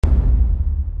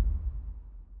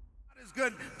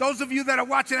Good. Those of you that are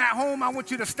watching at home, I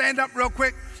want you to stand up real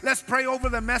quick. Let's pray over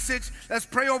the message. Let's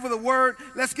pray over the word.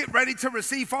 Let's get ready to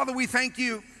receive. Father, we thank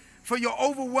you for your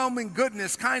overwhelming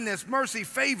goodness, kindness, mercy,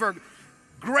 favor,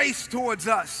 grace towards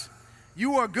us.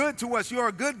 You are good to us. You're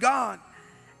a good God,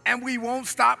 and we won't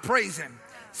stop praising.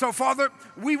 So, Father,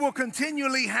 we will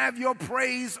continually have your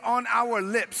praise on our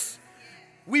lips.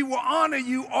 We will honor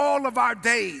you all of our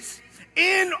days.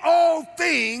 In all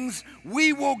things,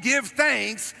 we will give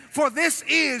thanks, for this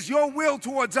is your will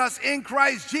towards us in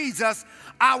Christ Jesus,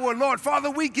 our Lord. Father,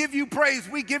 we give you praise.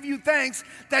 We give you thanks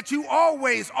that you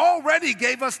already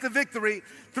gave us the victory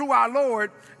through our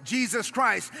Lord Jesus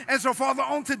Christ. And so, Father,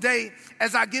 on today,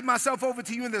 as I give myself over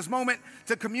to you in this moment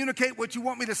to communicate what you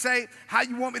want me to say, how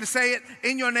you want me to say it,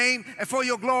 in your name and for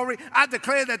your glory, I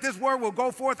declare that this word will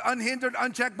go forth unhindered,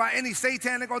 unchecked by any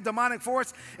satanic or demonic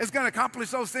force. It's going to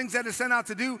accomplish those things that it's sent out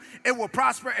to do. It will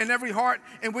prosper in every heart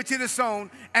in which it is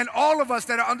sown. And all of us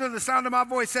that are under the sound of my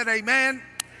voice said amen,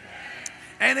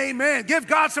 and amen. Give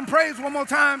God some praise one more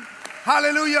time.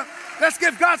 Hallelujah. Let's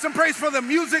give God some praise for the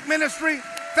music ministry.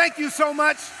 Thank you so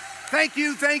much. Thank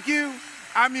you.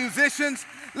 Our musicians.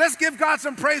 Let's give God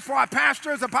some praise for our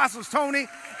pastors, Apostles Tony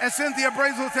and Cynthia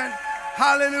Brazelton.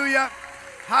 Hallelujah.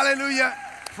 Hallelujah.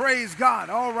 Praise God.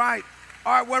 All right,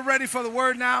 we're ready for the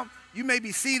word now. You may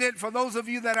be seated. For those of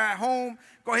you that are at home,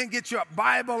 go ahead and get your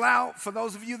Bible out. For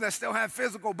those of you that still have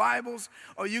physical Bibles,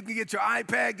 or you can get your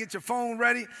iPad, get your phone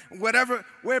ready. Whatever,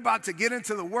 we're about to get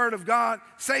into the Word of God.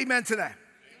 Say amen to that.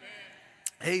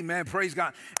 Amen. Praise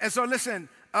God. And so listen,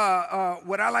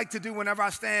 what I like to do whenever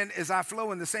I stand is I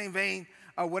flow in the same vein.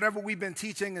 Whatever we've been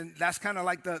teaching, and that's kind of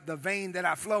like the vein that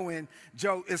I flow in.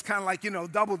 Joe, is kind of like,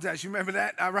 double dutch. You remember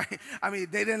that? All right. I mean,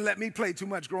 they didn't let me play too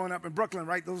much growing up in Brooklyn,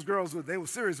 right? Those girls, they were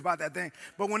serious about that thing.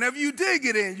 But whenever you did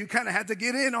get in, you kind of had to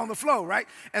get in on the flow, right?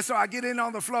 And so I get in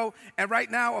on the flow. And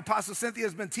right now, Apostle Cynthia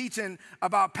has been teaching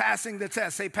about passing the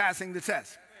test. Say, passing the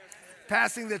test.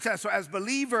 Passing the test. So as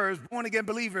believers, born-again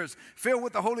believers, filled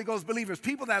with the Holy Ghost believers,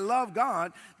 people that love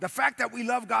God, the fact that we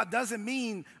love God doesn't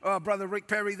mean, Brother Rick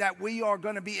Perry, that we are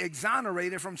going to be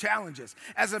exonerated from challenges.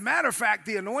 As a matter of fact,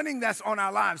 the anointing that's on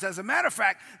our lives, as a matter of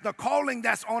fact, the calling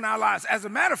that's on our lives, as a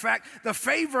matter of fact, the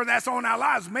favor that's on our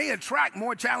lives may attract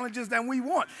more challenges than we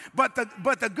want. But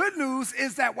the good news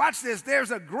is that, watch this,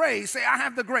 there's a grace. Say, I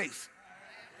have the grace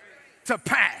to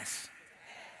pass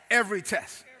every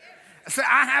test. Say,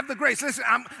 I have the grace. Listen,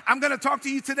 I'm going to talk to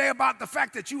you today about the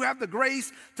fact that you have the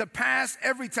grace to pass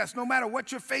every test, no matter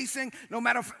what you're facing, no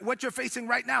matter what you're facing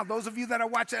right now. Those of you that are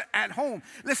watching at home,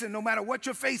 listen, no matter what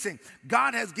you're facing,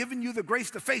 God has given you the grace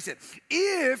to face it.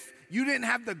 If you didn't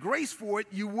have the grace for it,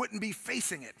 you wouldn't be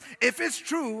facing it. If it's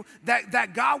true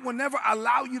that God will never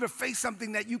allow you to face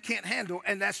something that you can't handle,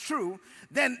 and that's true,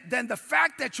 then the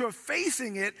fact that you're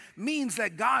facing it means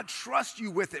that God trusts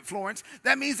you with it, Florence.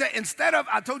 That means that instead of,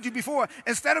 I told you before,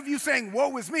 instead of you saying,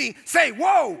 woe is me, say,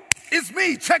 whoa, it's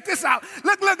me. Check this out.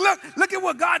 Look at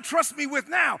what God trusts me with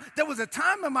now. There was a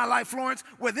time in my life, Florence,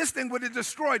 where this thing would have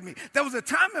destroyed me. There was a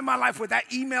time in my life where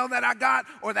that email that I got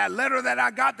or that letter that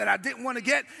I got that I didn't want to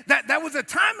get, that was a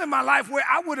time in my life where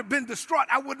I would have been distraught.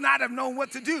 I would not have known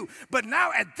what to do. But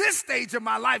now at this stage of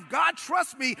my life, God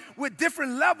trusts me with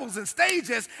different levels and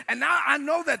stages. And now I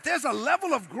know that there's a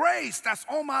level of grace that's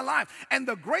on my life. And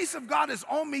the grace of God is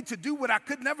on me to do what I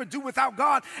could never do without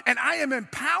God. And I am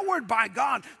empowered by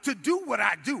God to do what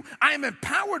I do. I am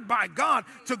empowered by God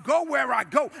to go where I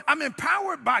go. I'm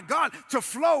empowered by God to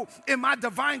flow in my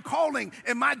divine calling,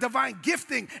 in my divine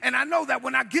gifting. And I know that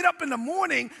when I get up in the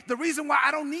morning, the reason why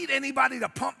I don't need anybody to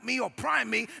pump me or prime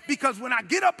me, because when I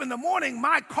get up in the morning,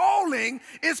 my calling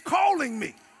is calling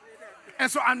me. And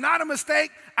so I'm not a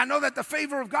mistake. I know that the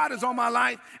favor of God is on my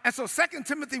life. And so 2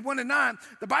 Timothy 1:9,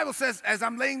 the Bible says, as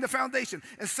I'm laying the foundation,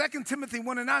 in 2 Timothy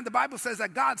 1:9, the Bible says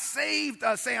that God saved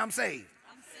us. Say, I'm saved.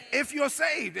 If you're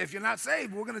saved. If you're not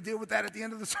saved, we're going to deal with that at the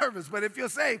end of the service. But if you're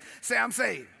saved, say, I'm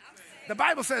saved. The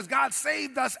Bible says God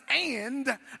saved us,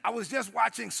 and I was just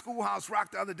watching Schoolhouse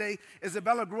Rock the other day.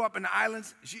 Isabella grew up in the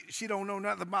islands. She don't know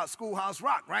nothing about Schoolhouse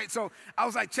Rock, right? So I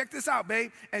was like, check this out,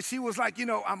 babe. And she was like,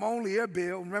 I'm only here,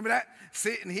 Bill. Remember that?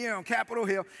 Sitting here on Capitol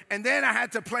Hill. And then I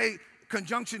had to play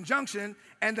Conjunction Junction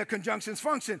and the conjunctions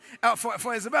function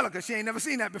for Isabella, because she ain't never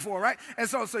seen that before, right? And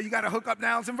so you got to hook up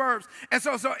nouns and verbs. And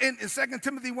so in 2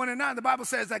 Timothy 1:9, the Bible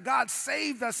says that God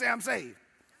saved us. Say, I'm saved.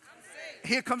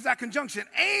 Here comes that conjunction,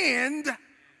 and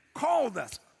called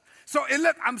us. So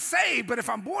look, I'm saved, but if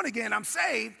I'm born again, I'm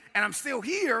saved, and I'm still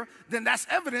here, then that's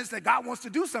evidence that God wants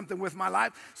to do something with my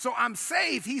life. So I'm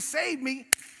saved, he saved me,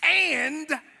 and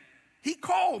he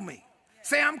called me.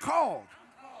 Say, I'm called.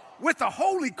 with a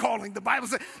holy calling. The Bible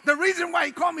says the reason why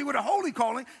he called me with a holy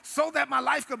calling, so that my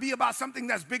life could be about something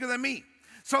that's bigger than me.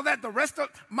 So that the rest of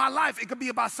my life, it could be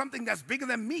about something that's bigger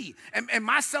than me and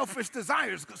my selfish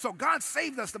desires. So God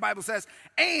saved us, the Bible says,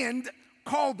 and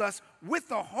called us with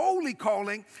the holy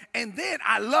calling. And then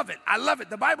I love it. I love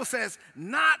it. The Bible says,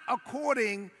 not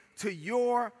according to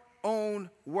your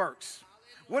own works.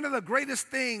 One of the greatest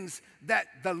things that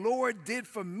the Lord did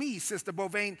for me, Sister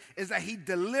Bovain, is that he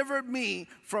delivered me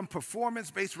from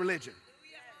performance-based religion.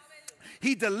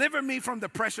 He delivered me from the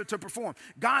pressure to perform.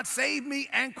 God saved me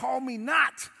and called me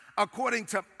not according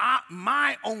to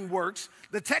my own works.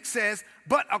 The text says,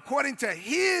 but according to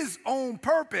his own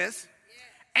purpose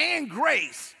and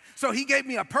grace. So he gave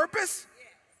me a purpose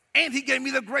and he gave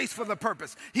me the grace for the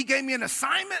purpose. He gave me an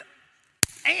assignment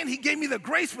and he gave me the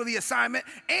grace for the assignment.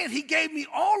 And he gave me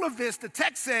all of this, the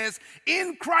text says,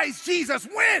 in Christ Jesus.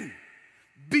 When?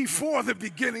 Before the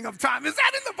beginning of time. Is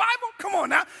that in the Bible? Come on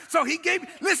now. So he gave,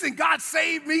 listen, God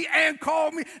saved me and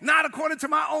called me, not according to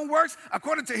my own works,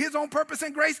 according to his own purpose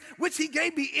and grace, which he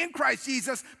gave me in Christ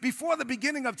Jesus before the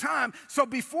beginning of time. So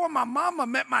before my mama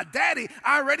met my daddy,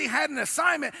 I already had an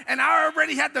assignment and I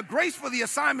already had the grace for the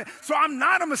assignment. So I'm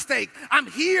not a mistake. I'm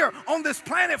here on this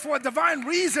planet for a divine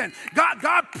reason.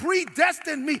 God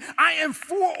predestined me. I am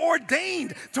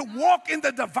foreordained to walk in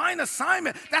the divine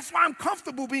assignment. That's why I'm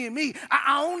comfortable being me.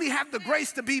 I only have the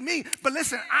grace to be me. But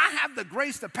listen, I have the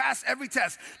grace to pass every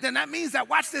test. Then that means that,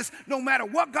 watch this, no matter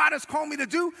what God has called me to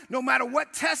do, no matter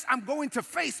what test I'm going to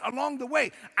face along the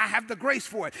way, I have the grace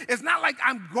for it. It's not like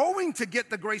I'm going to get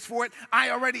the grace for it.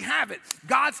 I already have it.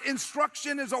 God's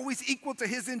instruction is always equal to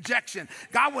his injection.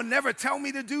 God will never tell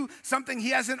me to do something he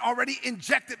hasn't already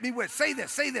injected me with. Say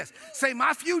this, say this. Say,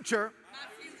 my future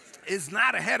is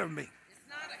not ahead of me.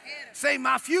 Say,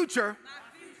 my future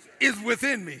is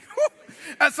within me.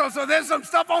 And so there's some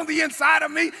stuff on the inside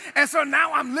of me. And so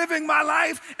now I'm living my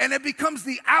life and it becomes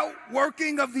the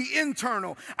outworking of the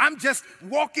internal. I'm just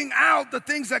walking out the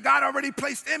things that God already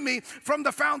placed in me from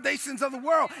the foundations of the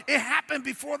world. It happened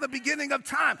before the beginning of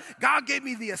time. God gave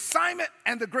me the assignment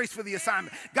and the grace for the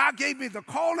assignment. God gave me the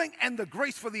calling and the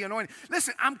grace for the anointing.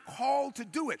 Listen, I'm called to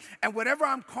do it. And whatever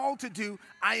I'm called to do,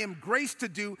 I am graced to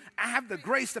do. I have the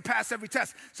grace to pass every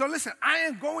test. So listen, I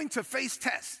am going to face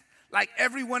tests like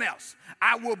everyone else.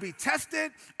 I will be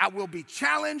tested. I will be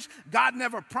challenged. God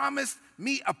never promised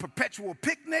me a perpetual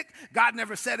picnic. God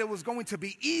never said it was going to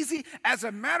be easy. As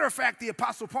a matter of fact, the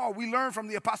Apostle Paul, we learned from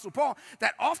the Apostle Paul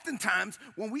that oftentimes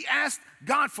when we ask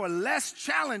God for less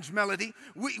challenge, Melody,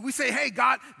 we say, hey,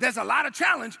 God, there's a lot of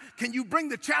challenge. Can you bring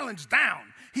the challenge down?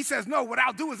 He says, no, what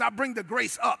I'll do is I'll bring the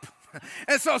grace up.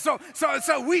 And so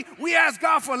we ask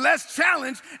God for less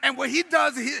challenge, and what he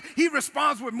does, he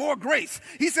responds with more grace.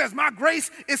 He says, my grace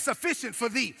is sufficient for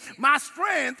thee. My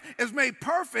strength is made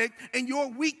perfect in your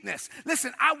weakness.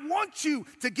 Listen, I want you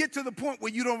to get to the point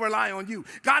where you don't rely on you.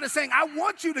 God is saying, I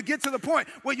want you to get to the point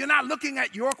where you're not looking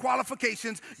at your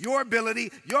qualifications, your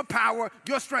ability, your power,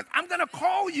 your strength. I'm going to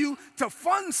call you to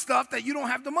fund stuff that you don't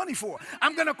have the money for.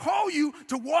 I'm going to call you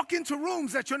to walk into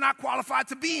rooms that you're not qualified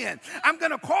to be in. I'm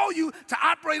going to call you to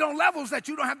operate on levels that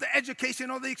you don't have the education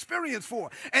or the experience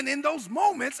for. And in those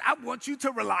moments, I want you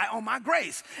to rely on my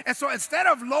grace. And so instead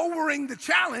of lowering the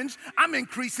challenge, I'm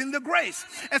increasing the grace.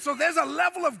 And so there's a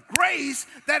level of grace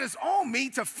that is on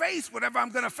me to face whatever I'm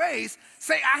going to face.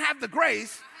 Say, I have the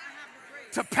grace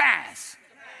to pass.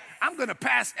 I'm going to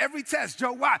pass every test.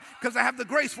 Joe, why? Because I have the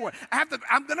grace for it. I'm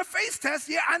going to face tests.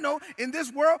 Yeah, I know. In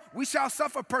this world, we shall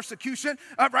suffer persecution.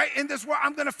 Right? In this world,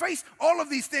 I'm going to face all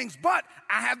of these things, but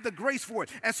I have the grace for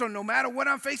it. And so no matter what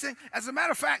I'm facing, as a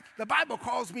matter of fact, the Bible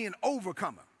calls me an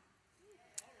overcomer.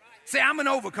 Say, I'm an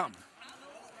overcomer.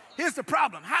 Here's the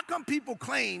problem. How come people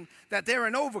claim that they're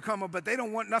an overcomer, but they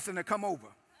don't want nothing to come over?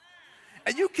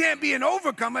 And you can't be an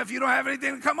overcomer if you don't have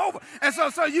anything to come over. And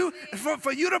so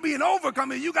for you to be an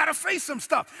overcomer, you got to face some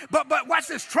stuff. But watch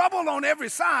this, trouble on every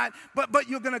side, but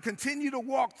you're going to continue to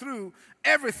walk through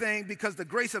everything because the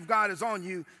grace of God is on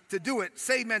you to do it.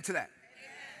 Say amen to that.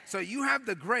 Amen. So you have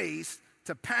the grace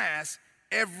to pass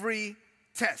every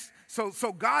test. So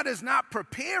God is not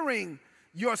preparing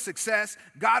your success.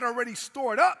 God already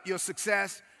stored up your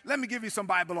success. Let me give you some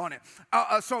Bible on it.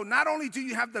 So not only do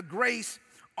you have the grace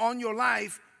on your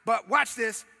life, but watch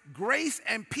this, grace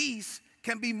and peace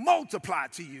can be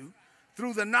multiplied to you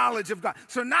through the knowledge of God.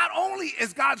 So not only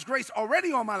is God's grace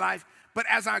already on my life, but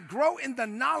as I grow in the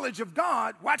knowledge of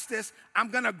God, watch this, I'm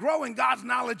going to grow in God's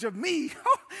knowledge of me.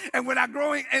 And when I'm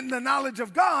growing in the knowledge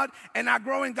of God and I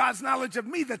grow in God's knowledge of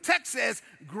me, the text says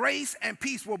grace and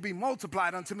peace will be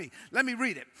multiplied unto me. Let me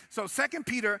read it. So 2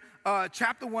 Peter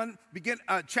chapter 1,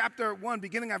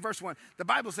 beginning at verse 1. The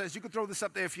Bible says, you can throw this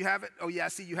up there if you have it. Oh yeah, I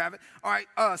see you have it. All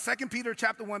right, 2 Peter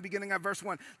chapter 1, beginning at verse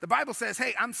 1. The Bible says,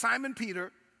 hey, I'm Simon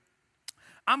Peter.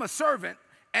 I'm a servant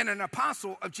and an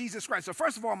apostle of Jesus Christ. So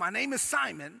first of all, my name is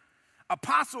Simon.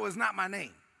 Apostle is not my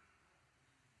name.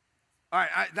 All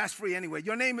right, that's free anyway.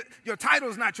 Your title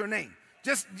is not your name.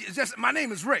 Just my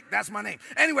name is Rick. That's my name.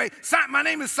 Anyway, my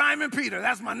name is Simon Peter.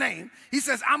 That's my name. He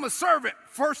says, I'm a servant,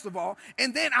 first of all,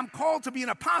 and then I'm called to be an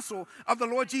apostle of the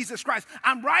Lord Jesus Christ.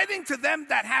 I'm writing to them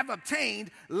that have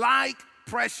obtained like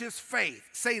precious faith.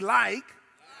 Say like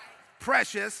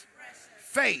precious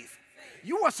faith.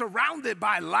 You are surrounded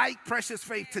by like precious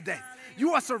faith today.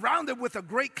 You are surrounded with a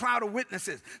great cloud of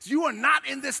witnesses. You are not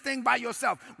in this thing by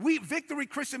yourself. We, Victory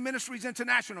Christian Ministries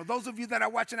International, those of you that are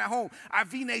watching at home, our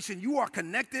V Nation, you are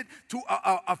connected to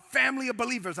a family of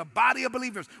believers, a body of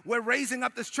believers. We're raising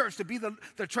up this church to be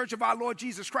the church of our Lord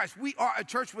Jesus Christ. We are a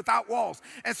church without walls.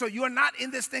 And so you're not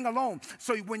in this thing alone.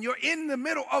 So when you're in the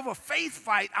middle of a faith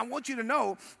fight, I want you to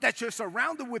know that you're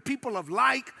surrounded with people of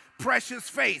like precious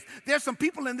faith. There's some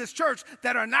people in this church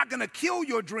that are not going to kill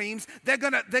your dreams. They're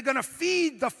going to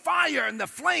feed the fire and the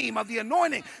flame of the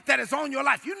anointing that is on your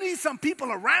life. You need some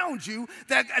people around you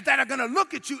that are going to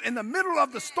look at you in the middle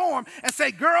of the storm and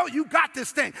say, girl, you got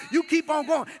this thing. You keep on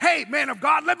going. Hey, man of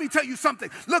God, let me tell you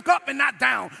something. Look up and not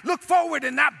down. Look forward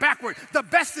and not backward. The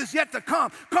best is yet to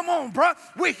come. Come on, bruh.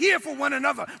 We're here for one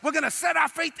another. We're going to set our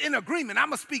faith in agreement. I'm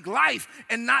going to speak life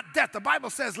and not death. The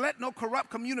Bible says, let no corrupt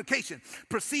communication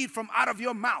proceed from out of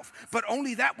your mouth, but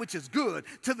only that which is good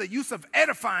to the use of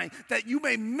edifying, that you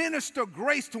may minister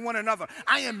grace to one another.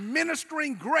 I am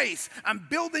ministering grace. I'm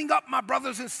building up my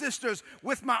brothers and sisters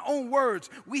with my own words.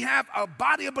 We have a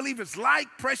body of believers like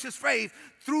precious faith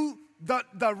through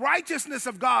the righteousness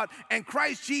of God and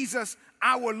Christ Jesus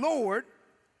our Lord.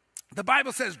 The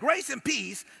Bible says grace and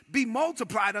peace be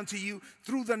multiplied unto you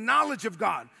through the knowledge of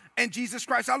God and Jesus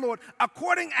Christ our Lord,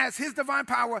 according as his divine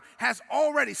power has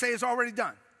already, say it's already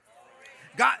done.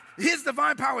 God, his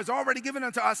divine power is already given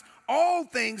unto us all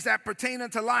things that pertain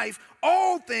unto life,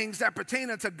 all things that pertain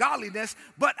unto godliness,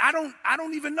 but I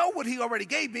don't even know what he already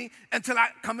gave me until I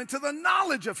come into the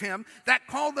knowledge of him that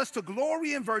called us to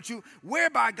glory and virtue,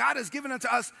 whereby God has given unto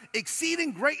us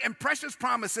exceeding great and precious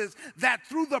promises, that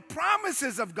through the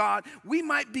promises of God we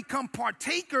might become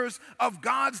partakers of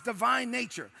God's divine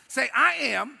nature. Say, I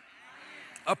am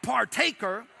a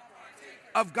partaker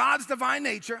of God's divine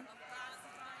nature.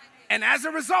 And as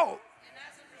a result,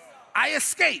 I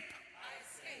escape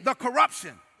the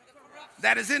corruption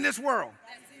that is in this world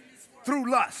through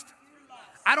lust.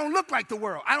 I don't look like the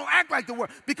world. I don't act like the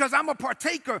world because I'm a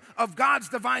partaker of God's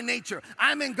divine nature.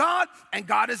 I'm in God and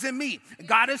God is in me.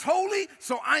 God is holy,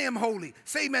 so I am holy.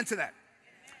 Say amen to that.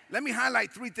 Let me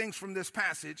highlight three things from this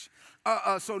passage.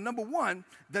 So number one,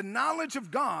 the knowledge of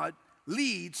God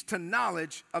leads to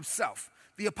knowledge of self.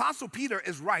 The Apostle Peter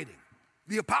is writing.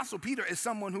 The Apostle Peter is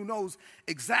someone who knows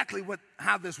exactly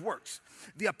how this works.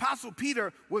 The Apostle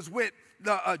Peter was with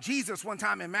Jesus one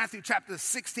time in Matthew chapter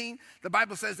 16. The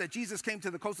Bible says that Jesus came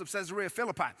to the coast of Caesarea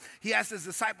Philippi. He asked his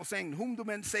disciples saying, whom do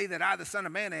men say that I, the Son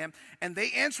of Man, am? And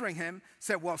they answering him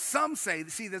said, well, some say,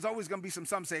 see, there's always going to be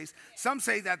some says. Some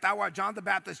say that thou art John the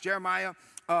Baptist, Jeremiah,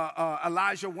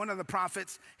 Elijah, one of the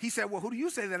prophets. He said, well, who do you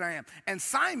say that I am? And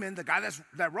Simon, the guy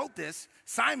that wrote this,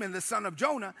 Simon, the son of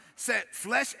Jonah, said,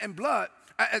 flesh and blood,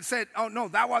 said, oh no,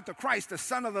 thou art the Christ, the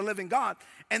Son of the living God.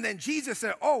 And then Jesus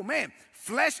said, oh man,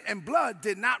 flesh and blood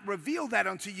did not reveal that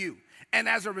unto you. And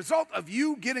as a result of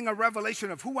you getting a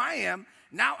revelation of who I am,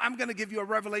 now I'm going to give you a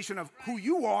revelation of who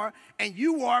you are, and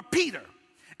you are Peter.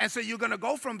 And so you're going to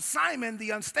go from Simon, the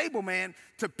unstable man,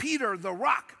 to Peter, the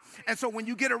rock. And so when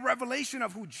you get a revelation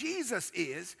of who Jesus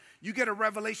is, you get a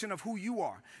revelation of who you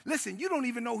are. Listen, you don't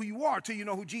even know who you are till you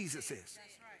know who Jesus is.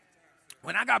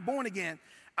 When I got born again,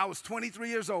 I was 23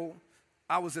 years old.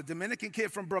 I was a Dominican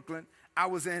kid from Brooklyn. I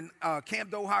was in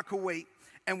Camp Doha, Kuwait.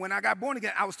 And when I got born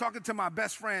again, I was talking to my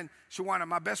best friend, Shawana,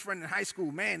 my best friend in high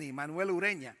school, Manny, Manuel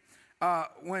Ureña.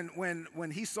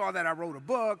 When he saw that I wrote a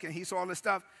book and he saw all this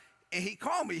stuff, and he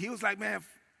called me. He was like, man,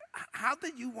 how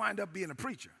did you wind up being a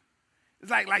preacher?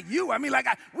 It's like you. I mean,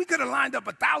 we could have lined up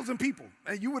 1,000 people,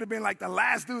 and you would have been like the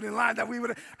last dude in line that we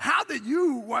would have. How did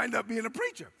you wind up being a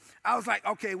preacher? I was like,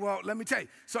 okay, well, let me tell you.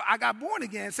 So I got born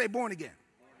again. Say born again.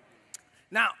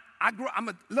 Now,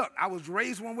 I was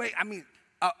raised one way. I mean,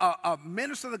 a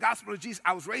minister of the gospel of Jesus.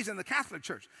 I was raised in the Catholic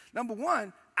Church. Number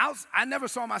one, I never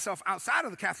saw myself outside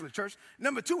of the Catholic Church.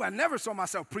 Number two, I never saw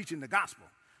myself preaching the gospel.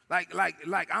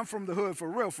 Like I'm from the hood for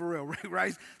real,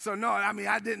 right? So no, I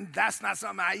mean, that's not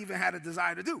something I even had a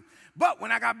desire to do. But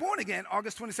when I got born again,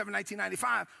 August 27,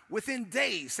 1995, within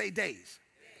days, say days,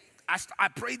 I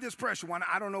prayed this prayer.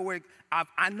 I don't know where,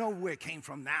 I know where it came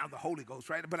from now, the Holy Ghost,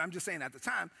 right? But I'm just saying at the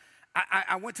time,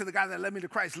 I went to the guy that led me to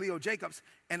Christ, Leo Jacobs,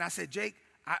 and I said, Jake,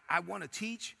 I want to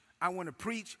teach, I want to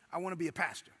preach, I want to be a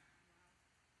pastor.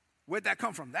 Where'd that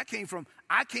come from? That came from,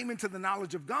 I came into the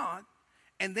knowledge of God,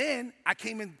 and then I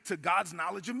came into God's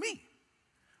knowledge of me,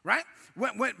 right?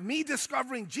 When me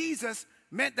discovering Jesus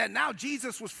meant that now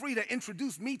Jesus was free to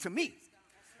introduce me to me.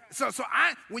 So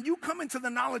when you come into the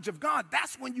knowledge of God,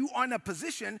 that's when you are in a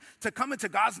position to come into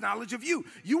God's knowledge of you.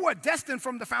 You are destined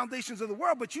from the foundations of the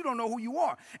world, but you don't know who you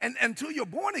are. And until you're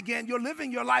born again, you're living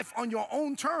your life on your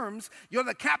own terms. You're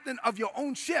the captain of your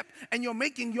own ship, and you're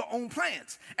making your own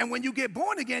plans. And when you get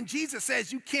born again, Jesus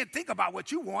says you can't think about what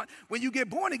you want. When you get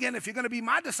born again, if you're going to be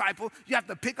my disciple, you have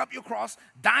to pick up your cross,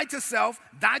 die to self,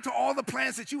 die to all the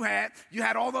plans that you had. You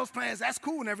had all those plans. That's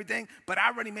cool and everything, but I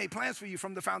already made plans for you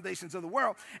from the foundations of the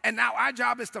world. And now our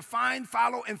job is to find,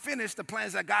 follow, and finish the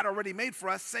plans that God already made for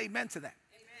us. Say amen to that.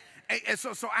 And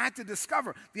so I had to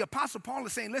discover. The Apostle Paul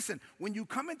is saying, listen, when you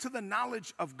come into the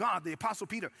knowledge of God, the Apostle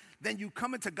Peter, then you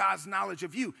come into God's knowledge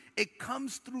of you. It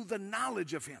comes through the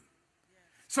knowledge of him.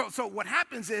 So what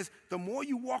happens is the more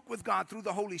you walk with God through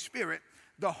the Holy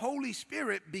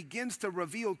Spirit begins to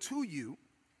reveal to you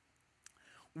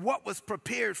what was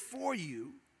prepared for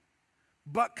you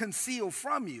but concealed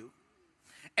from you.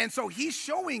 And so he's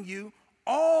showing you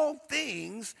all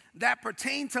things that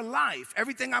pertain to life.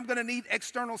 Everything I'm going to need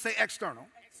external, say external.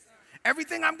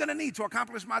 Everything I'm going to need to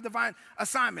accomplish my divine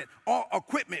assignment, all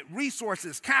equipment,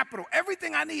 resources, capital,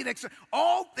 everything I need,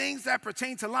 all things that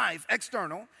pertain to life,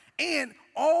 external, and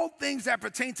all things that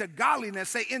pertain to godliness,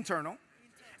 say internal.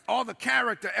 All the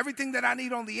character, everything that I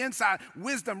need on the inside,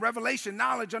 wisdom, revelation,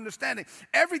 knowledge, understanding,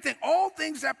 everything, all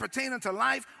things that pertain unto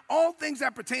life, all things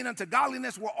that pertain unto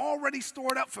godliness were already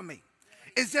stored up for me.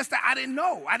 It's just that I didn't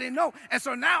know. And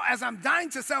so now as I'm dying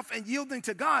to self and yielding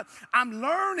to God, I'm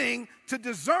learning to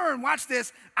discern, watch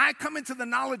this, I come into the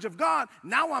knowledge of God.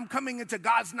 Now I'm coming into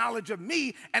God's knowledge of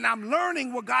me, and I'm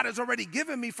learning what God has already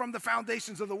given me from the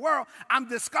foundations of the world. I'm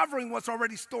discovering what's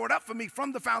already stored up for me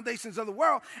from the foundations of the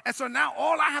world. And so now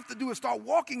all I have to do is start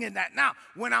walking in that. Now,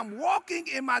 when I'm walking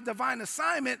in my divine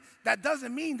assignment, that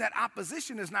doesn't mean that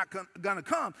opposition is not going to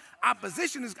come.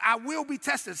 Opposition is, I will be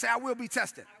tested. Say, I will be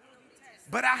tested.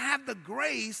 But I have the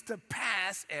grace to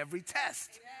pass every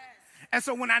test. Yes. And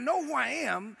so when I know who I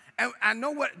am, and I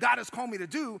know what God has called me to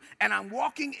do, and I'm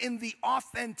walking in the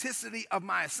authenticity of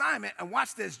my assignment, and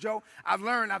watch this, Joe, I've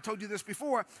learned, I've told you this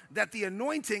before, that the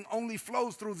anointing only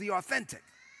flows through the authentic,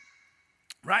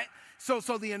 right? So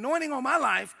the anointing on my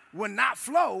life will not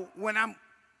flow when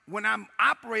I'm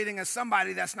operating as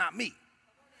somebody that's not me.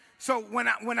 So when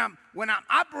I'm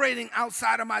operating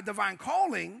outside of my divine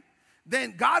calling,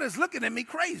 then God is looking at me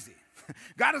crazy.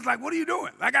 God is like, what are you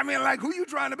doing? Who you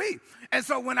trying to be? And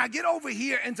so when I get over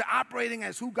here into operating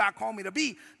as who God called me to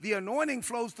be, the anointing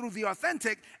flows through the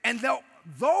authentic, and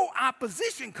though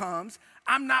opposition comes,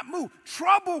 I'm not moved.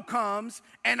 Trouble comes,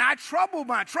 and I trouble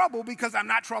my trouble because I'm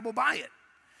not troubled by it.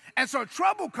 And so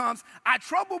trouble comes, I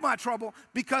trouble my trouble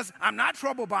because I'm not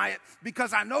troubled by it,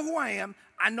 because I know who I am,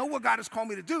 I know what God has called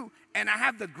me to do, and I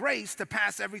have the grace to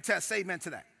pass every test. Say amen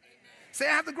to that. Say,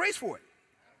 I have the grace for it.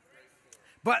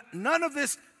 But none of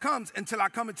this comes until I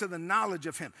come into the knowledge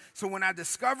of him. So when I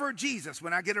discover Jesus,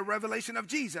 when I get a revelation of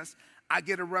Jesus, I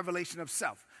get a revelation of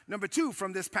self. Number two,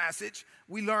 from this passage,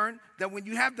 we learn that when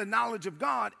you have the knowledge of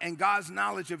God and God's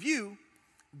knowledge of you,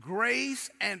 grace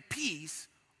and peace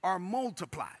are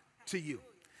multiplied to you.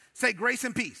 Say grace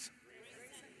and peace.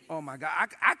 Oh my God,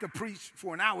 I could preach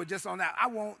for an hour just on that. I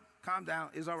won't. Calm down.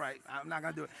 It's all right. I'm not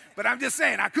going to do it. But I'm just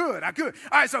saying, I could. All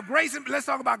right, so let's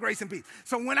talk about grace and peace.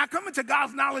 So when I come into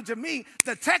God's knowledge of me,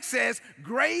 the text says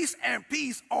grace and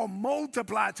peace are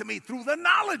multiplied to me through the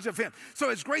knowledge of him. So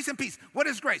it's grace and peace. What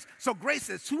is grace? So grace,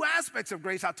 there's two aspects of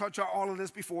grace. I taught you all of this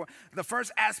before. The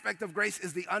first aspect of grace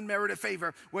is the unmerited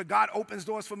favor, where God opens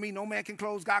doors for me, no man can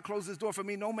close. God closes door for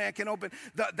me, no man can open.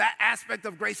 That aspect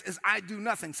of grace is I do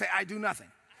nothing. Say, I do nothing.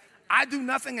 I do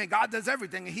nothing and God does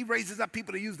everything, and he raises up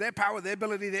people to use their power, their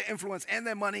ability, their influence, and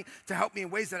their money to help me in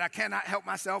ways that I cannot help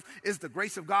myself. Is the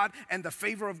grace of God, and the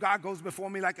favor of God goes before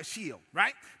me like a shield,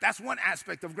 right? That's one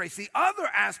aspect of grace. The other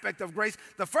aspect of grace,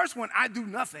 the first one, I do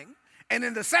nothing, And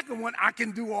in the second one, I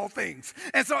can do all things.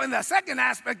 And so in the second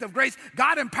aspect of grace,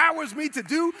 God empowers me to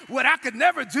do what I could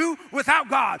never do without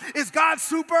God. Is God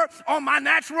super on my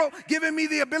natural, giving me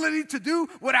the ability to do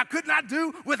what I could not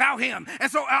do without him?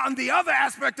 And so on the other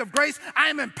aspect of grace, I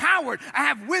am empowered. I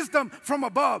have wisdom from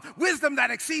above, wisdom that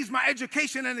exceeds my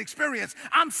education and experience.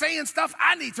 I'm saying stuff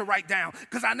I need to write down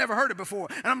because I never heard it before.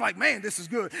 And I'm like, man, this is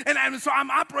good. And so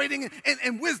I'm operating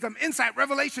in wisdom, insight,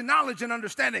 revelation, knowledge, and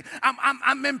understanding.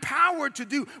 I'm empowered to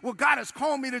do what God has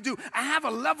called me to do. I have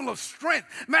a level of strength.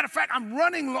 Matter of fact, I'm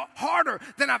running harder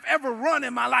than I've ever run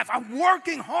in my life. I'm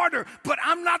working harder, but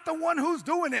I'm not the one who's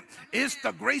doing it. It's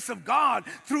the grace of God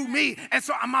through me. And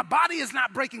so my body is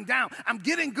not breaking down. I'm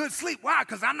getting good sleep. Why?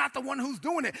 Because I'm not the one who's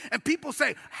doing it. And people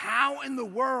say, how in the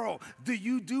world do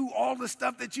you do all the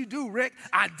stuff that you do, Rick?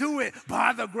 I do it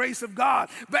by the grace of God.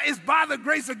 But it's by the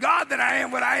grace of God that I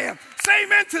am what I am. Say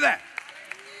amen to that.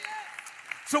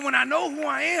 So when I know who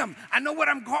I am, I know what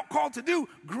I'm called to do.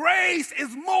 Grace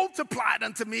is multiplied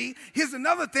unto me. Here's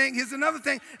another thing.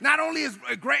 Not only is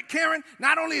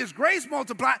grace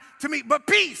multiplied to me, but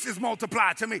peace is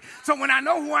multiplied to me. So when I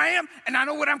know who I am and I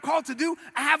know what I'm called to do,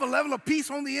 I have a level of peace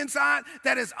on the inside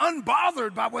that is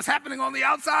unbothered by what's happening on the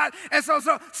outside. And so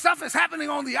stuff is happening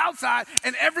on the outside,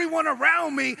 and everyone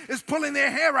around me is pulling their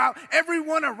hair out.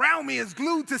 Everyone around me is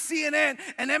glued to CNN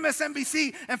and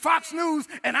MSNBC and Fox News,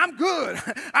 and I'm good.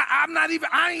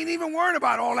 I ain't even worried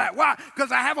about all that. Why?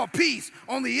 Because I have a peace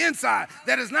on the inside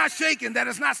that is not shaken, that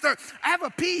is not stirred. I have a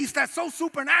peace that's so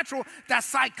supernatural that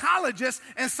psychologists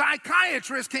and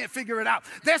psychiatrists can't figure it out.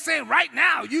 They're saying right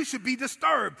now you should be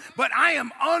disturbed, but I am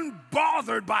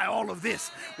unbothered by all of this.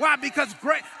 Why? Because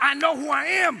I know who I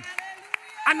am.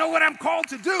 I know what I'm called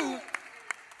to do.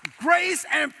 Grace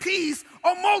and peace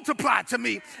are multiplied to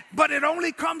me, but it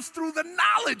only comes through the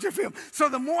knowledge of him. So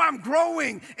the more I'm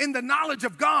growing in the knowledge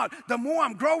of God, the more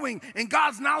I'm growing in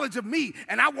God's knowledge of me.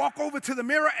 And I walk over to the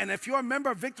mirror, and if you're a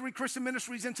member of Victory Christian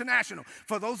Ministries International,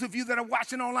 for those of you that are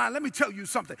watching online, let me tell you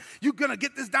something. You're going to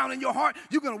get this down in your heart.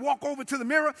 You're going to walk over to the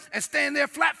mirror and stand there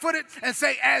flat-footed and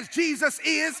say, as Jesus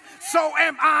is, so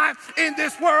am I in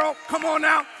this world. Come on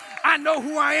now. I know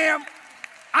who I am.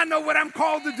 I know what I'm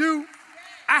called to do.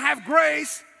 I have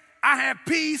grace, I have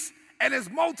peace, and it's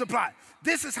multiplied.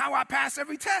 This is how I pass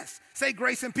every test. Say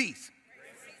grace and peace.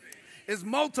 It's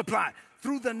multiplied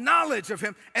through the knowledge of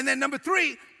him. And then number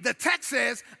 3, the text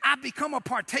says, I become a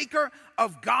partaker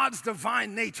of God's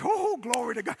divine nature. Oh,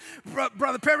 glory to God.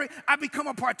 Brother Perry, I become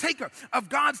a partaker of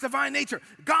God's divine nature.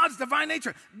 God's divine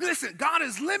nature. Listen, God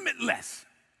is limitless.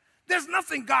 There's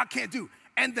nothing God can't do.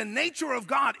 And the nature of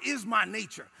God is my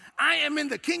nature. I am in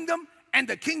the kingdom, and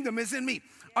the kingdom is in me.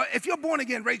 If you're born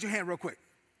again, raise your hand real quick.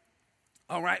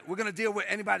 All right, we're going to deal with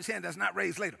anybody's hand that's not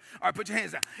raised later. All right, put your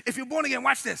hands down. If you're born again,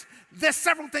 watch this. There's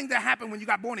several things that happen when you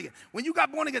got born again. When you got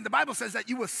born again, the Bible says that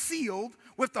you were sealed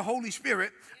with the Holy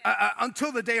Spirit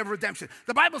until the day of redemption.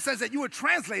 The Bible says that you were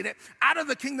translated out of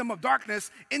the kingdom of darkness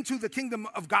into the kingdom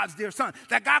of God's dear Son.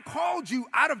 That God called you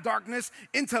out of darkness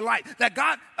into light. That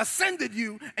God ascended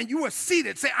you and you were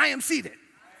seated. Say, I am seated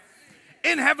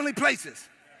in heavenly places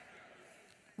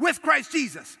with Christ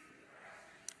Jesus.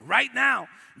 Right now,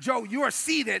 Joe, you are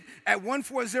seated at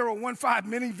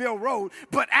 14015 Minnieville Road,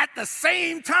 but at the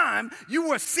same time, you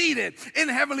were seated in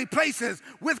heavenly places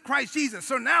with Christ Jesus.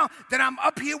 So now that I'm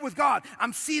up here with God,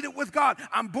 I'm seated with God,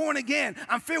 I'm born again,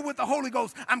 I'm filled with the Holy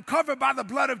Ghost, I'm covered by the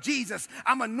blood of Jesus,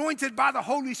 I'm anointed by the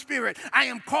Holy Spirit, I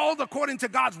am called according to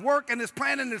God's work and his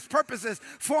plan and his purposes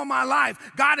for my life.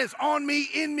 God is on me,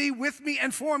 in me, with me,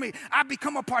 and for me. I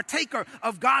become a partaker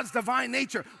of God's divine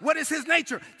nature. What is his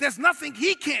nature? There's nothing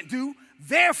he can't do.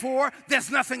 Therefore,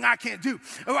 there's nothing I can't do.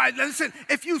 All right, listen,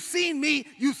 if you've seen me,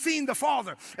 you've seen the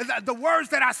Father. The words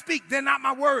that I speak, they're not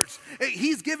my words.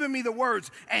 He's given me the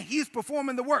words, and he's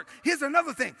performing the work. Here's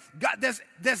another thing. God,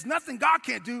 there's nothing God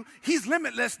can't do. He's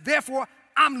limitless. Therefore,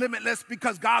 I'm limitless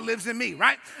because God lives in me,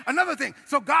 right? Another thing.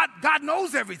 So God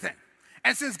knows everything.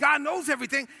 And since God knows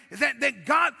everything, that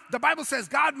God, the Bible says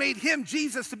God made him,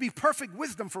 Jesus, to be perfect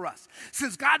wisdom for us.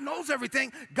 Since God knows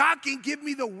everything, God can give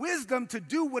me the wisdom to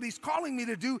do what he's calling me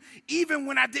to do, even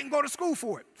when I didn't go to school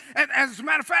for it. And as a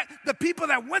matter of fact, the people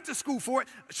that went to school for it,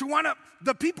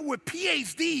 the people with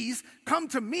PhDs come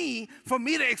to me for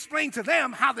me to explain to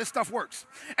them how this stuff works.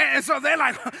 And so they're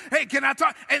like, hey, can I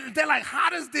talk? And they're like, how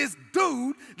does this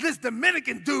dude, this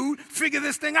Dominican dude, figure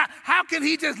this thing out? How can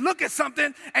he just look at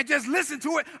something and just listen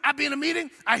listen to it. I'll be in a meeting.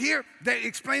 I hear they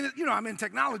explain it. You know, I'm in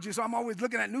technology, so I'm always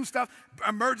looking at new stuff,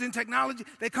 emerging technology.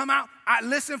 They come out. I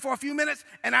listen for a few minutes,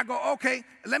 and I go, okay,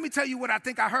 let me tell you what I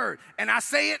think I heard. And I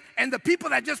say it, and the people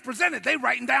that just presented, they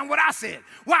writing down what I said.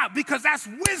 Why? Because that's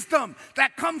wisdom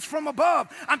that comes from above.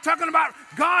 I'm talking about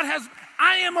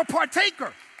I am a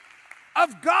partaker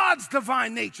of God's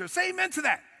divine nature. Say amen to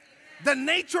that. The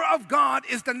nature of God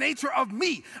is the nature of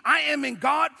me. I am in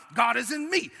God, God is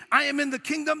in me. I am in the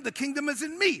kingdom is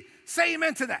in me. Say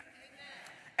amen to that. Amen.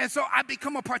 And so I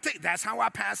become a partaker. That's how I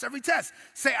pass every test.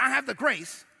 Say, I have the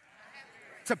grace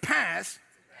to pass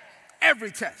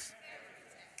every test.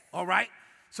 All right?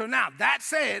 So now, that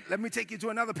said, let me take you to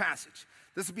another passage.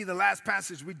 This will be the last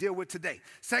passage we deal with today.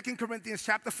 2 Corinthians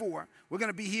chapter 4. We're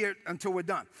going to be here until we're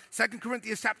done. 2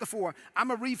 Corinthians chapter 4. I'm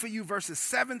going to read for you verses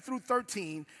 7 through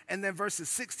 13 and then verses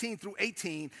 16 through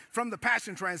 18 from the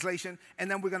Passion Translation, and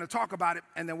then we're going to talk about it,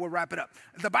 and then we'll wrap it up.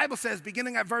 The Bible says,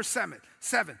 beginning at verse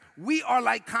 7, we are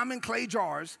like common clay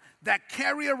jars that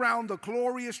carry around the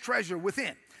glorious treasure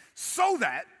within, so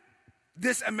that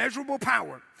this immeasurable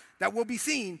power that will be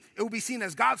seen, it will be seen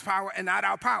as God's power and not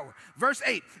our power. Verse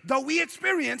 8, though we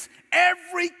experience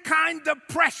every kind of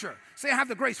pressure. Say, I have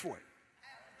the grace for it.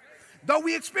 Though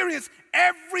we experience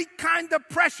every kind of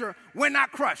pressure, we're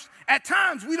not crushed. At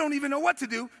times, we don't even know what to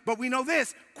do, but we know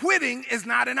this: quitting is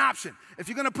not an option. If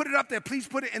you're going to put it up there, please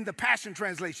put it in the Passion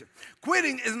Translation.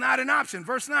 Quitting is not an option.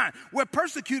 Verse 9, we're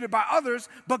persecuted by others,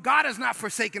 but God has not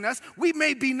forsaken us. We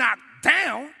may be knocked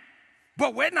down,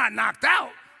 but we're not knocked out.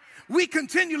 We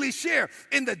continually share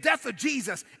in the death of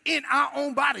Jesus in our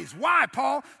own bodies. Why,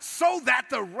 Paul? So that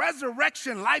the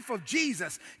resurrection life of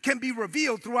Jesus can be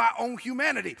revealed through our own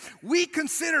humanity. We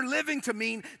consider living to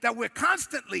mean that we're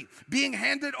constantly being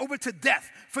handed over to death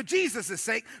for Jesus'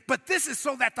 sake, but this is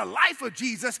so that the life of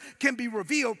Jesus can be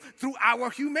revealed through our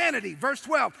humanity. Verse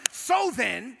 12, so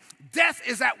then, death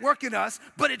is at work in us,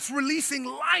 but it's releasing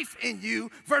life in you.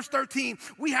 Verse 13,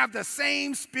 we have the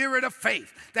same spirit of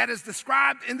faith that is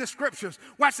described in the scriptures.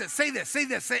 Watch this. Say this.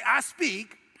 Say, I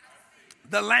speak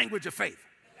the language of faith.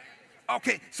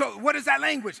 Okay, so what is that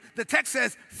language? The text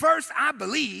says, first I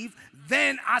believe,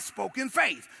 then I spoke in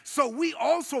faith. So we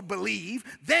also believe,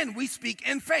 then we speak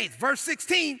in faith. Verse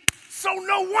 16, so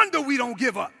no wonder we don't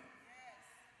give up.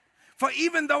 For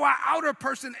even though our outer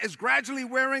person is gradually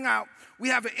wearing out, we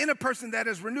have an inner person that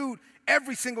is renewed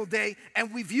every single day,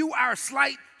 and we view our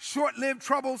slight, short-lived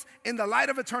troubles in the light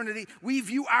of eternity. We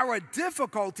view our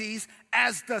difficulties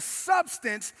as the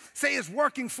substance, say, is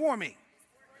working for me.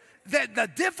 That the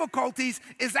difficulties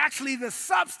is actually the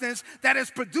substance that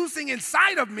is producing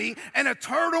inside of me an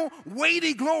eternal,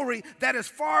 weighty glory that is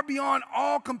far beyond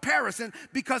all comparison,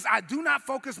 because I do not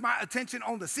focus my attention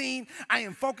on the seen. I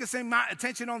am focusing my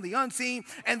attention on the unseen,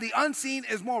 and the unseen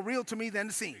is more real to me than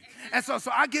the seen. And so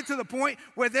I get to the point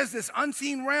where there's this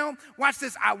unseen realm. Watch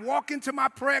this. I walk into my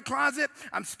prayer closet.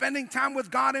 I'm spending time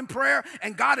with God in prayer,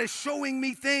 and God is showing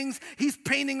me things. He's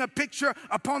painting a picture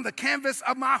upon the canvas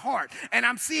of my heart, and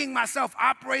I'm seeing myself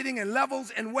operating in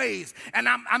levels and ways, and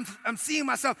I'm seeing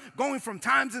myself going from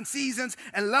times and seasons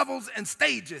and levels and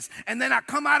stages. And then I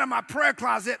come out of my prayer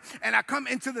closet and I come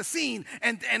into the scene,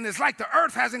 and it's like the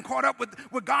earth hasn't caught up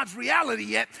with God's reality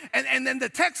yet. And then the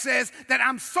text says that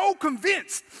I'm so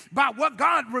convinced by what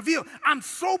God revealed, I'm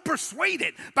so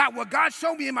persuaded by what God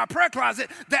showed me in my prayer closet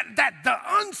that the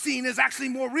unseen is actually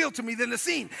more real to me than the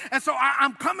seen. And so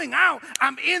I'm coming out.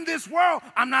 I'm in this world.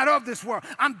 I'm not of this world.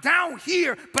 I'm down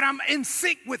here, but I'm in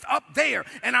sync with up there,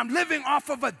 and I'm living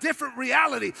off of a different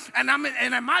reality. And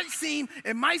it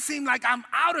might seem like I'm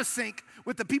out of sync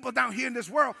with the people down here in this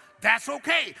world. That's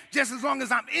okay, just as long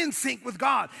as I'm in sync with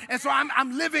God. And so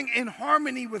I'm living in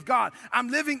harmony with God. I'm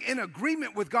living in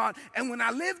agreement with God. And when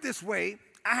I live this way,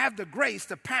 I have the grace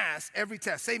to pass every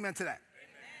test. Say amen to that.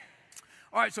 Amen.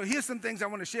 All right, so here's some things I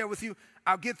want to share with you.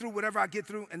 I'll get through whatever I get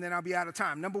through, and then I'll be out of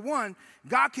time. Number one,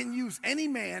 God can use any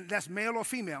man that's male or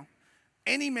female,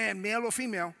 any man, male or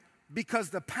female, because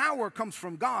the power comes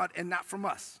from God and not from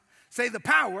us. Say, the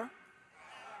power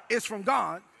is from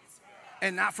God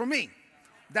and not from me.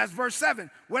 That's verse 7.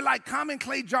 We're like common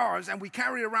clay jars, and we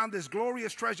carry around this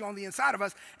glorious treasure on the inside of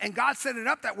us, and God set it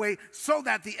up that way so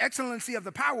that the excellency of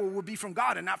the power will be from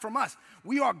God and not from us.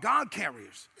 We are God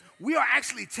carriers. We are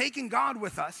actually taking God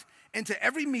with us into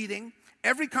every meeting,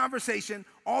 every conversation,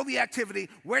 all the activity.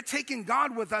 We're taking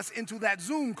God with us into that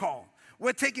Zoom call.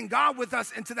 We're taking God with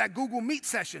us into that Google Meet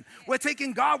session. We're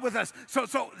taking God with us.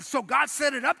 So God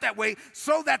set it up that way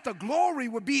so that the glory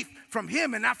would be from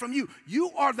him and not from you.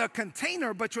 You are the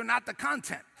container, but you're not the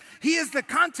content. He is the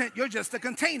content, you're just the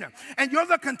container. And you're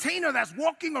the container that's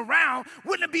walking around.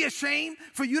 Wouldn't it be a shame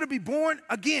for you to be born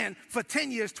again for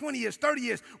 10 years, 20 years, 30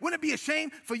 years? Wouldn't it be a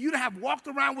shame for you to have walked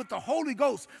around with the Holy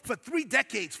Ghost for 3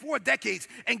 decades, 4 decades,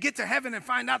 and get to heaven and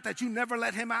find out that you never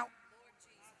let him out?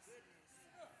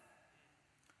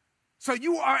 So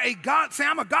you are a God, say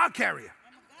I'm a God carrier.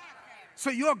 So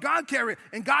you're a God carrier,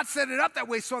 and God set it up that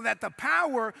way so that the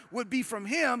power would be from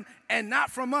him and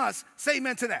not from us. Say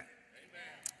amen to that.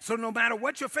 So no matter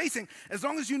what you're facing, as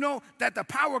long as you know that the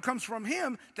power comes from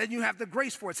him, then you have the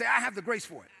grace for it. Say, I have the grace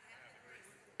for it.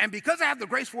 And because I have the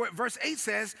grace for it, verse 8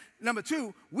 says, number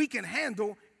 2, we can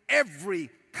handle every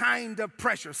kind of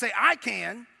pressure. Say, I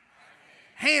can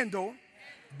handle,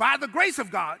 by the grace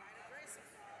of God,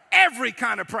 every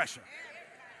kind of pressure.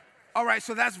 All right,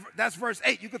 so that's verse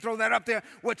 8. You can throw that up there.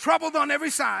 We're troubled on every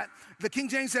side. The King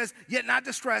James says, yet not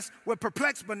distressed. We're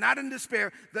perplexed, but not in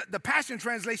despair. The Passion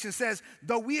Translation says,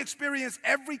 though we experience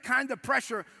every kind of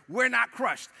pressure, we're not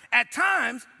crushed. At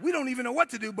times, we don't even know what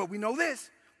to do, but we know this.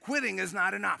 Quitting is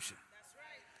not an option.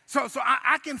 That's right. So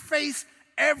I can face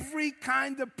every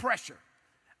kind of pressure.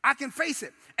 I can face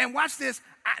it. And watch this.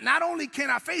 Not only can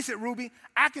I face it, Ruby,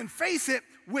 I can face it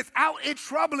without it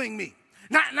troubling me.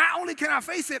 Not only can I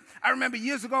face it, I remember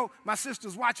years ago, my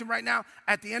sister's watching right now.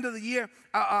 At the end of the year,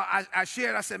 I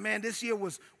shared, I said, man, this year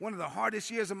was one of the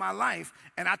hardest years of my life.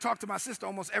 And I talked to my sister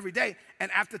almost every day.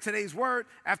 And after today's word,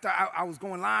 after I was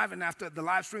going live and after the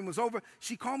live stream was over,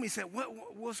 she called me and said,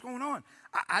 what's going on?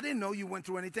 I didn't know you went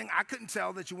through anything. I couldn't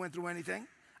tell that you went through anything.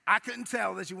 I couldn't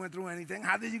tell that you went through anything.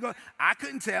 How did you go? I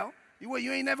couldn't tell. Well,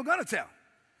 you ain't never going to tell.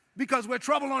 Because we're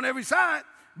troubled on every side,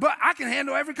 but I can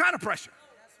handle every kind of pressure.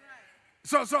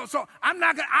 So I'm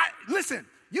not going to, listen,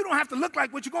 you don't have to look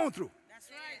like what you're going through. That's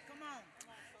right, come on.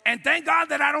 And thank God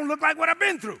that I don't look like what I've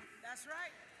been through. That's right.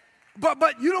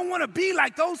 But you don't want to be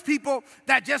like those people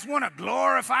that just want to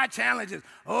glorify challenges.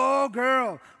 Oh,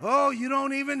 girl, oh, you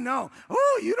don't even know.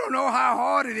 Oh, you don't know how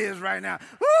hard it is right now.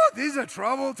 Oh, these are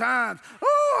troubled times.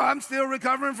 Oh, I'm still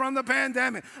recovering from the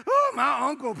pandemic. Oh, my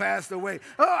uncle passed away.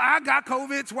 Oh, I got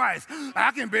COVID twice.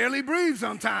 I can barely breathe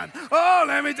sometimes. Oh,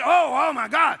 oh my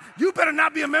God. You better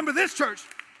not be a member of this church.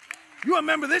 You a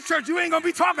member of this church, you ain't going to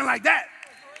be talking like that.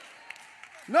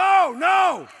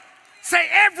 No. Say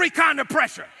every kind of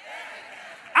pressure.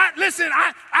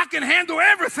 I can handle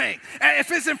everything.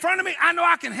 If it's in front of me, I know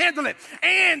I can handle it.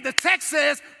 And the text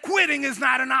says quitting is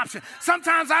not an option.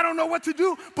 Sometimes I don't know what to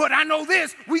do, but I know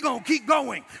this, we're going to keep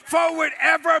going. Forward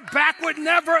ever, backward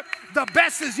never. The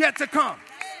best is yet to come.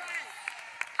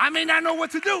 I may not know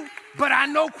what to do, but I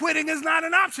know quitting is not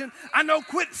an option. I know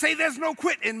say there's no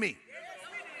quit in me.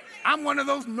 I'm one of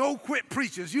those no-quit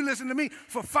preachers. You listen to me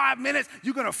for 5 minutes,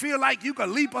 you're going to feel like you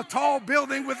can leap a tall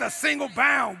building with a single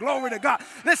bound. Glory to God.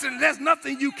 Listen, there's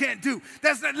nothing you can't do.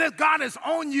 God is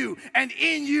on you and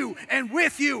in you and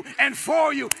with you and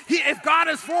for you. If God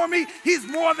is for me, he's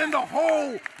more than the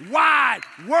whole wide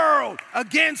world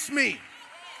against me.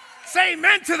 Say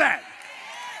amen to that.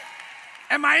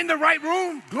 Am I in the right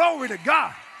room? Glory to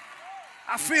God.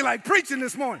 I feel like preaching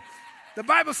this morning. The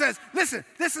Bible says, listen,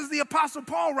 this is the Apostle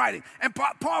Paul writing, and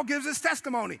Paul gives his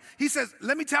testimony. He says,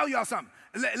 let me tell y'all something.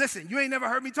 Listen, you ain't never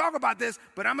heard me talk about this,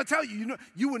 but I'm going to tell you,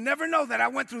 you will never know that I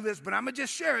went through this, but I'm going to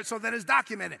just share it so that it's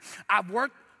documented. I've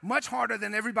worked much harder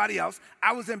than everybody else.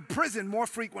 I was in prison more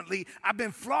frequently. I've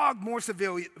been flogged more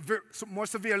severely.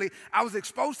 I was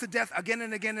exposed to death again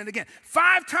and again and again.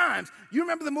 5 times. You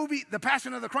remember the movie, The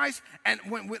Passion of the Christ? And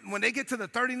when they get to the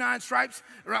 39 stripes,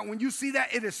 right, when you see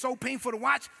that, it is so painful to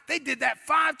watch. They did that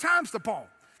 5 times to Paul.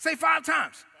 Say 5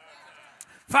 times.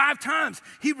 5 times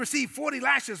he received 40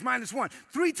 lashes minus 1.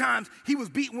 3 times he was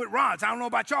beaten with rods. I don't know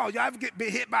about y'all. Y'all ever get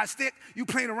hit by a stick? You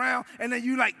playing around and then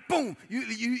you like, boom.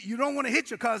 You don't want to hit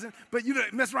your cousin, but you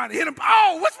mess around and hit him.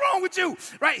 Oh, what's wrong with you?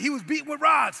 Right? He was beaten with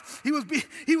rods. He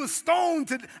was stoned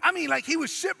to, he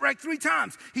was shipwrecked 3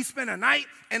 times. He spent a night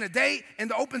and a day in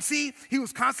the open sea. He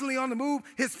was constantly on the move.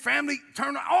 His family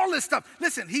turned on, all this stuff.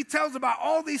 Listen, he tells about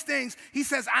all these things. He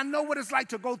says, I know what it's like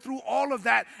to go through all of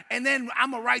that. And then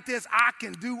I'm going to write this, I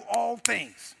can do all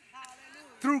things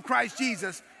through Christ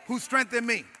Jesus who strengthened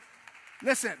me.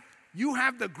 Listen, you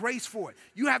have the grace for it.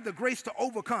 You have the grace to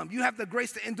overcome. You have the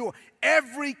grace to endure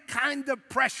every kind of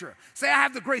pressure. Say, I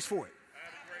have the grace for it.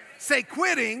 Say,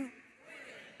 quitting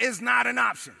is not an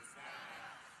option.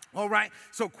 All right,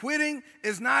 so quitting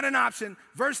is not an option.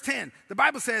 Verse 10, the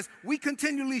Bible says, we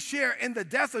continually share in the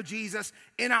death of Jesus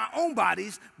in our own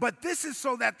bodies, but this is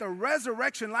so that the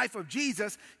resurrection life of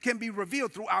Jesus can be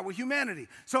revealed through our humanity.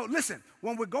 So listen,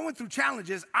 when we're going through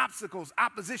challenges, obstacles,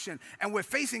 opposition, and we're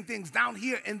facing things down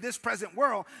here in this present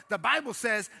world, the Bible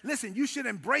says, listen, you should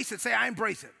embrace it. Say, I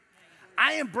embrace it.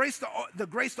 I embrace the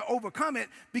grace to overcome it,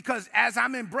 because as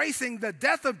I'm embracing the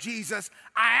death of Jesus,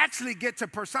 I actually get to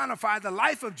personify the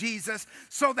life of Jesus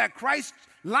so that Christ's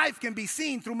life can be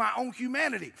seen through my own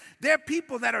humanity. There are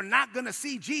people that are not going to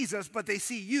see Jesus, but they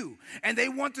see you, and they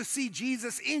want to see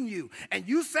Jesus in you. And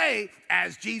you say,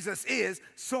 as Jesus is,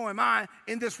 so am I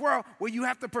in this world. Well, you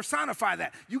have to personify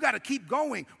that. You got to keep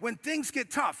going when things get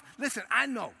tough. Listen, I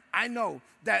know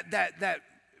that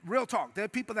real talk, there are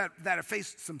people that have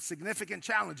faced some significant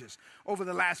challenges over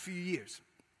the last few years.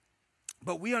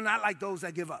 But we are not like those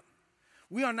that give up.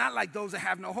 We are not like those that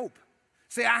have no hope.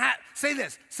 Say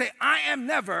this. Say, I am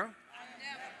never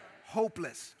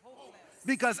hopeless.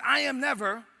 Because I am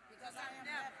never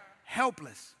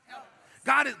helpless.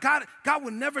 God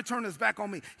will never turn his back on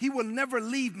me. He will never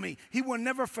leave me. He will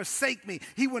never forsake me.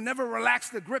 He will never relax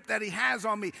the grip that he has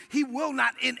on me. He will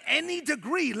not in any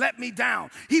degree let me down.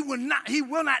 He will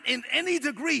not in any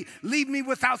degree leave me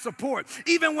without support.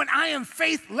 Even when I am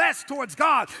faithless towards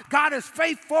God, God is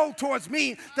faithful towards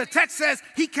me. The text says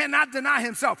he cannot deny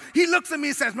himself. He looks at me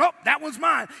and says, nope, that one's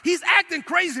mine. He's acting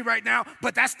crazy right now,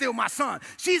 but that's still my son.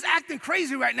 She's acting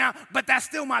crazy right now, but that's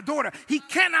still my daughter. He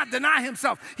cannot deny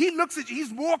himself. He looks at you.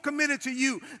 He's more committed to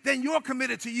you than you're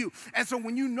committed to you. And so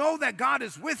when you know that God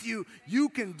is with you, you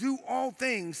can do all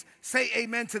things. Say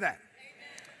amen to that.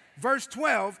 Amen. Verse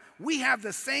 12, we have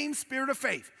the same spirit of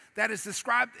faith that is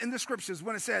described in the scriptures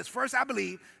when it says, first I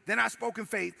believe, then I spoke in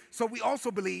faith, so we also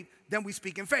believe, then we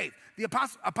speak in faith. The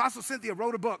Apostle Cynthia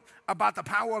wrote a book about the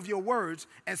power of your words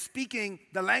and speaking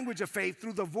the language of faith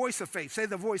through the voice of faith. Say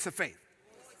the voice of faith.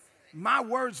 My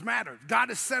words matter. God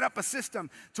has set up a system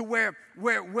to where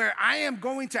I am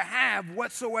going to have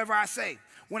whatsoever I say.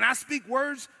 When I speak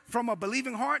words from a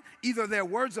believing heart, either they're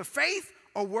words of faith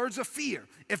or words of fear.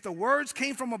 If the words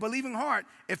came from a believing heart,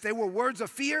 if they were words of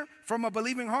fear from a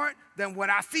believing heart, then what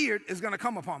I feared is going to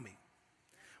come upon me.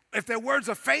 If they're words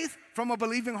of faith from a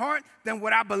believing heart, then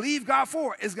what I believe God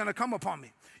for is going to come upon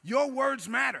me. Your words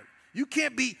matter. You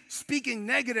can't be speaking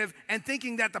negative and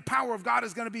thinking that the power of God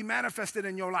is going to be manifested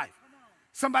in your life.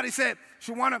 Somebody said,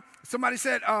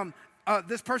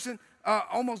 this person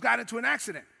almost got into an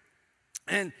accident.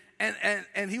 And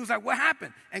he was like, what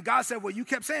happened? And God said, well, you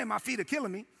kept saying my feet are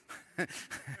killing me.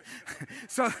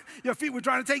 So your feet were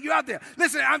trying to take you out there.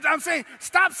 Listen, I'm saying,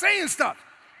 stop saying stuff.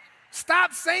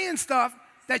 Stop saying stuff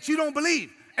that you don't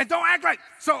believe. And don't act like,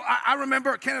 so I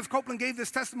remember Kenneth Copeland gave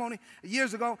this testimony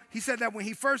years ago. He said that when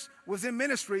he first was in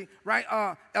ministry, right,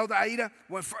 Elder Aida,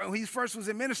 when he first was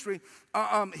in ministry,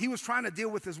 he was trying to deal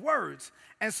with his words.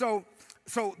 And so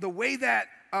the way that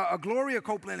Gloria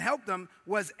Copeland helped him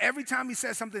was every time he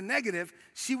said something negative,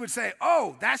 she would say,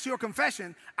 oh, that's your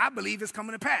confession. I believe it's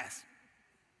coming to pass.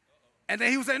 And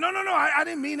then he would say, no, I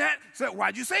didn't mean that. So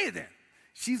why'd you say it then?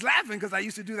 She's laughing because I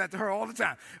used to do that to her all the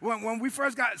time. When we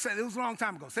first got, it was a long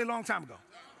time ago. Say long time ago.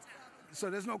 So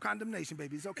there's no condemnation,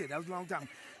 baby. It's okay. That was a long time.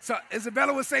 So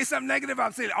Isabella would say something negative.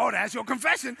 I'd say, oh, that's your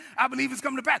confession. I believe it's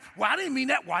coming to pass. Well, I didn't mean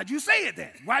that. Why'd you say it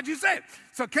then? Why'd you say it?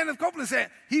 So Kenneth Copeland said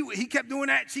he kept doing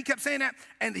that. She kept saying that.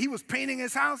 And he was painting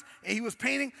his house. And he was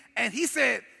painting. And he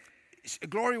said,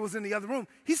 Gloria was in the other room.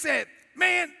 He said,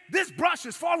 man, this brush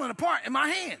is falling apart in my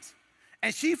hands.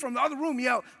 And she from the other room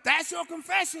yelled, that's your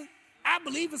confession. I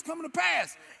believe it's coming to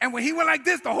pass. And when he went like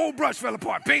this, the whole brush fell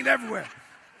apart, paint everywhere.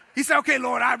 He said, okay,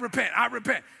 Lord, I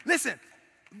repent. Listen,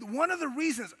 one of the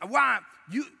reasons why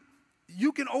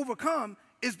you can overcome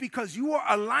is because you are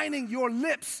aligning your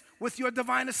lips with your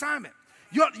divine assignment.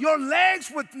 Your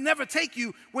legs would never take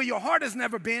you where your heart has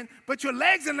never been, but your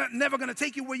legs are never going to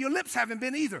take you where your lips haven't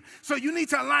been either. So you need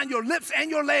to align your lips and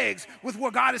your legs with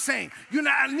what God is saying. You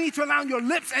need to align your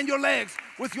lips and your legs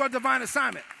with your divine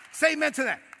assignment. Say amen to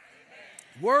that.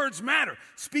 Words matter.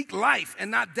 Speak life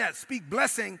and not death. Speak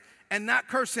blessing and not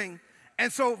cursing.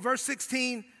 And so verse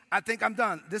 16, I think I'm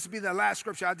done. This will be the last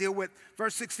scripture I deal with.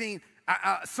 Verse 16,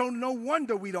 so no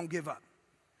wonder we don't give up.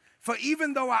 For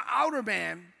even though our outer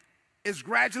man is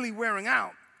gradually wearing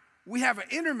out, we have an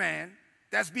inner man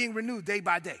that's being renewed day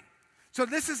by day. So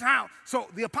this is how, so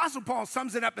the Apostle Paul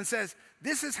sums it up and says,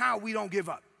 this is how we don't give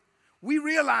up. We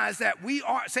realize that we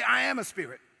are, say, I am a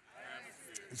spirit.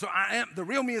 So the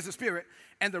real me is a spirit,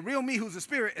 and the real me who's a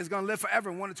spirit is going to live forever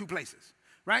in one or two places.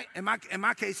 right? In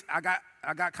my case, I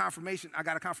got confirmation. I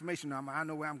got a confirmation now. I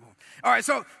know where I'm going. All right,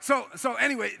 so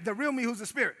anyway, the real me who's the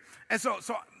spirit. And so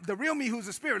the real me who's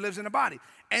the spirit lives in the body.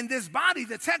 And this body,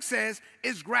 the text says,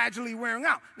 is gradually wearing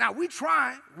out. Now, we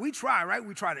try, right?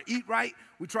 We try to eat right.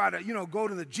 We try to, go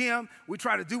to the gym. We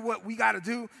try to do what we got to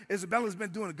do. Isabella's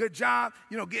been doing a good job,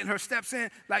 getting her steps in.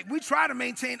 Like, we try to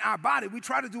maintain our body. We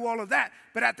try to do all of that.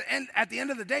 But at the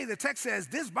end of the day, the text says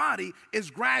this body is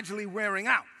gradually wearing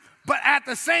out. But at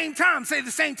the same time, say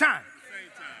the same time.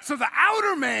 So the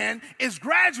outer man is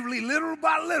gradually, little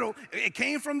by little, it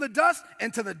came from the dust,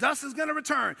 and to the dust is going to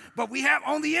return. But we have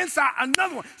on the inside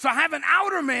another one. So I have an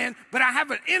outer man, but I have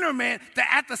an inner man that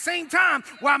at the same time,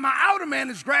 while my outer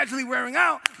man is gradually wearing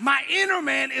out, my inner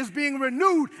man is being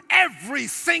renewed every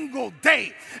single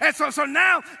day. And so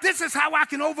now this is how I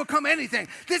can overcome anything.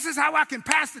 This is how I can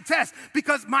pass the test,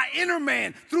 because my inner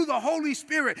man, through the Holy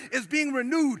Spirit, is being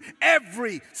renewed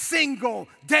every single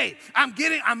day.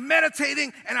 I'm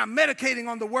meditating and I'm meditating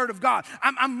on the word of God.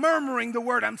 I'm murmuring the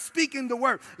word. I'm speaking the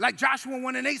word. Like Joshua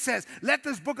 1:8 says, let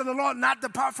this book of the law not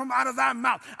depart from out of thy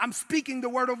mouth. I'm speaking the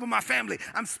word over my family.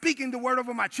 I'm speaking the word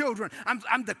over my children.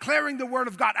 I'm declaring the word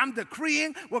of God. I'm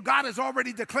decreeing what God has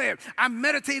already declared. I'm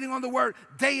meditating on the word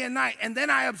day and night. And then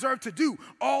I observe to do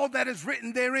all that is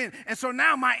written therein. And so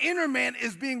now my inner man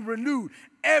is being renewed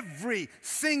every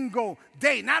single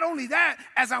day. Not only that,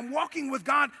 as I'm walking with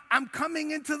God, I'm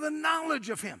coming into the knowledge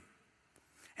of him.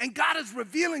 And God is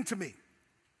revealing to me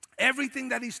everything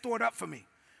that he stored up for me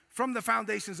from the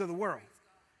foundations of the world.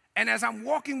 And as I'm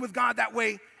walking with God that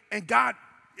way, and God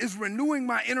is renewing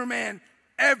my inner man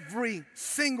every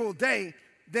single day,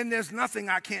 then there's nothing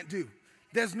I can't do.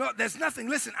 There's nothing.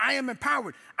 Listen, I am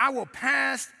empowered. I will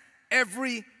pass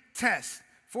every test.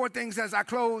 4 things as I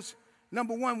close.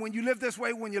 Number 1, when you live this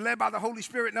way, when you're led by the Holy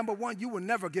Spirit, number 1, you will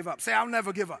never give up. Say, I'll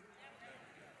never give up.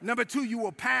 Number 2, you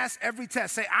will pass every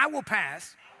test. Say, I will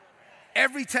pass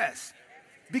every test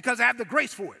because I have the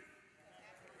grace for it.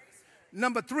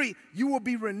 Number 3, you will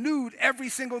be renewed every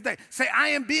single day. Say, I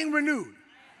am being renewed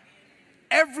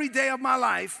every day of my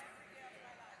life.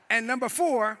 And number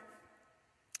 4,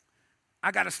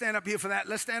 I got to stand up here for that.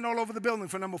 Let's stand all over the building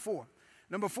for number 4.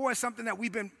 Number 4 is something that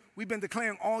we've been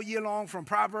declaring all year long from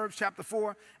Proverbs chapter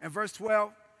 4 and verse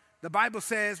 12. The Bible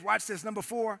says, watch this, number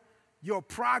 4, your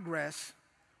progress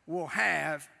will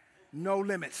have no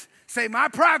limits. Say, my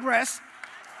progress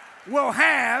will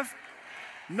have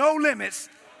no limits.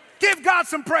 Give God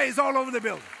some praise all over the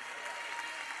building.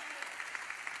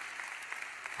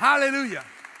 Hallelujah.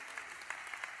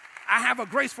 I have a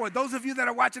grace for it. Those of you that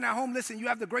are watching at home, listen, you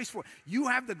have the grace for it. You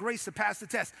have the grace to pass the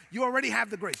test. You already have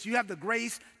the grace. You have the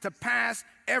grace to pass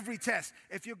every test.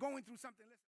 If you're going through something,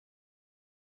 listen.